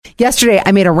yesterday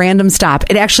I made a random stop.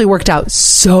 It actually worked out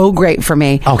so great for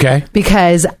me. Okay.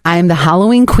 Because I'm the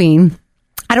Halloween queen.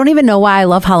 I don't even know why I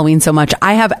love Halloween so much.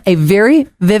 I have a very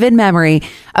vivid memory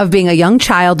of being a young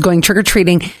child going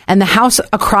trick-or-treating and the house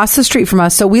across the street from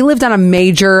us. So we lived on a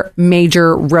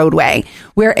major roadway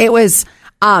where it was,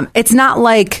 it's not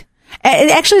like,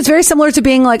 it's very similar to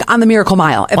being like on the Miracle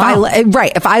Mile.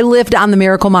 If I lived on the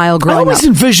Miracle Mile growing up. I always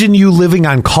envision you living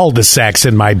on cul-de-sacs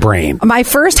in my brain. My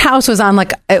first house was on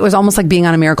it was almost like being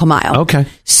on a Miracle Mile. Okay.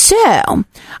 So,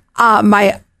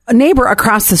 my neighbor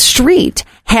across the street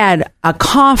had a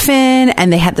coffin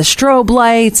and they had the strobe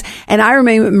lights, and I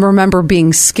remember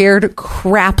being scared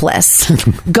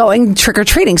crapless going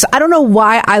trick-or-treating. So I don't know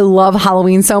why I love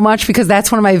Halloween so much, because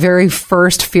that's one of my very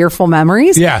first fearful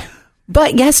memories. Yeah.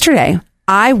 But yesterday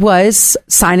I was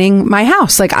signing my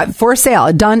house for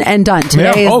sale, done and done.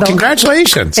 Today is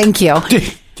congratulations. Thank you.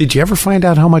 Did you ever find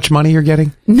out how much money you're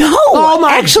getting? No.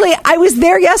 Actually, I was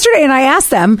there yesterday and I asked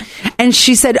them, and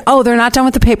she said, they're not done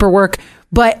with the paperwork,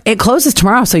 but it closes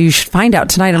tomorrow, so you should find out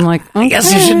tonight. I'm like, okay. I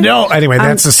guess you should know. Anyway,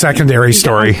 that's a secondary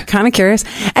story. Kind of curious.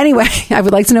 Anyway, I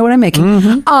would like to know what I'm making.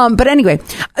 Mm-hmm. But anyway,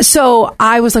 so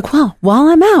I was like, well, while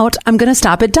I'm out, I'm going to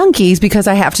stop at Dunkies because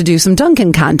I have to do some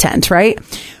Dunkin' content, right?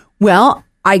 Well,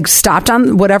 I stopped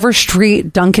on whatever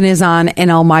street Dunkin' is on in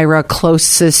Elmira,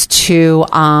 closest to,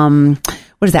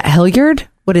 what is that, Hilliard?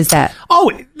 What is that?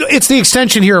 Oh, it's the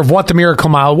extension here of what the Miracle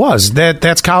Mile was.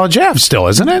 That's College Ave still,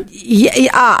 isn't it? Yeah,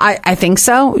 I think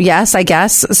so. Yes, I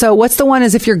guess. So what's the one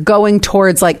is if you're going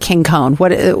towards like King Cone?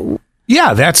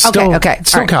 Yeah, that's still, okay. It's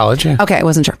still right. College. Yeah. Okay, I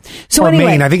wasn't sure. So or anyway,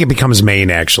 Maine. I think it becomes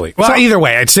Maine, actually. Well, either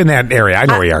way, it's in that area. I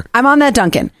know where you are. I'm on that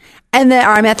Dunkin'. I'm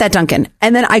at that Dunkin'.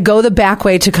 And then I go the back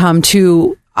way to come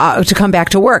back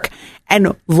to work.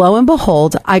 And lo and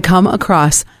behold, I come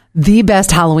across the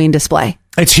best Halloween display.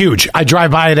 It's huge. I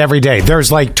drive by it every day.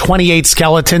 There's like 28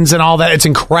 skeletons and all that. It's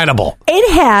incredible.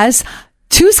 It has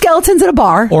 2 skeletons at a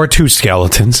bar. Or 2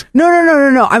 skeletons. No.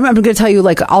 I'm going to tell you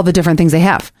like all the different things they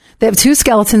have. They have 2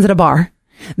 skeletons at a bar.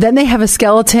 Then they have a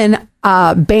skeleton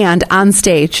band on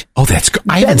stage. Oh, that's good.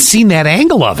 I haven't seen that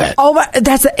angle of it. Oh,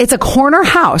 it's a corner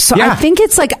house. So yeah. I think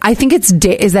it's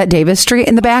is that Davis Street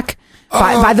in the back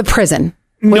by the prison?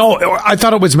 No, I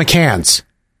thought it was McCann's.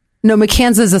 No,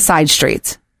 McCann's is a side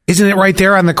street. Isn't it right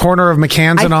there on the corner of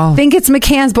McCann's and all? I think it's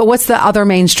McCann's, but what's the other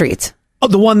main street? Oh,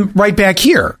 the one right back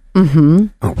here. Mm-hmm.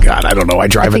 Oh, God, I don't know. I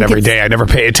drive it every day. I never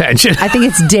pay attention. I think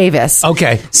it's Davis.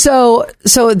 Okay. So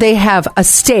they have a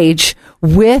stage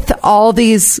with all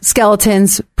these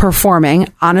skeletons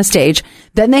performing on a stage.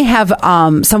 Then they have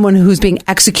someone who's being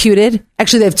executed.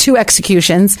 Actually, they have 2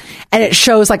 executions, and it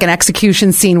shows like an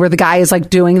execution scene where the guy is like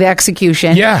doing the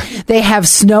execution. Yeah. They have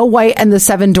Snow White and the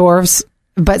 7 Dwarfs,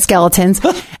 but skeletons.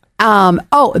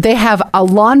 They have a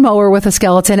lawnmower with a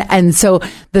skeleton. And so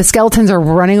the skeletons are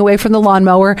running away from the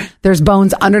lawnmower. There's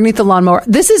bones underneath the lawnmower.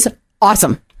 This is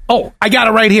awesome. Oh, I got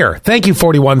it right here. Thank you,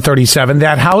 4137.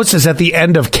 That house is at the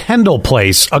end of Kendall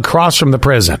Place across from the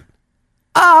prison.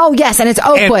 Oh, yes. And it's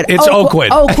Oakwood. And it's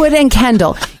Oakwood. Oakwood and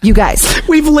Kendall. You guys.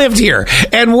 We've lived here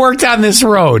and worked on this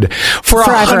road for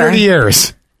 100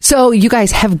 years. So you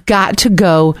guys have got to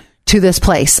go to this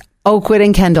place. Oakwood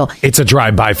and Kendall. It's a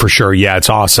drive-by for sure. Yeah, it's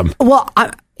awesome. Well,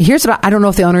 here's what I don't know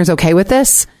if the owner is okay with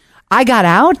this. I got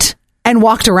out and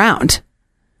walked around.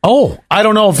 Oh, I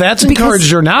don't know if that's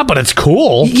encouraged or not, but it's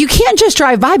cool. You can't just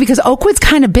drive by because Oakwood's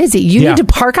kind of busy. You need to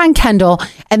park on Kendall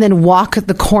and then walk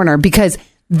the corner because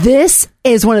this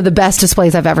is one of the best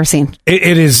displays I've ever seen.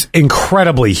 It is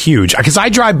incredibly huge because I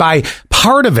drive by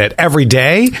part of it every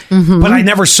day, but I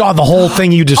never saw the whole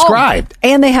thing you described.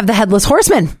 And they have the Headless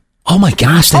Horseman. Oh my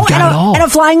gosh, they've got it all. And a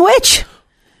flying witch.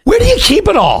 Where do you keep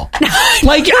it all?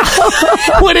 Like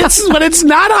when it's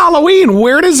not Halloween,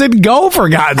 where does it go, for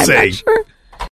God's sake? Sure.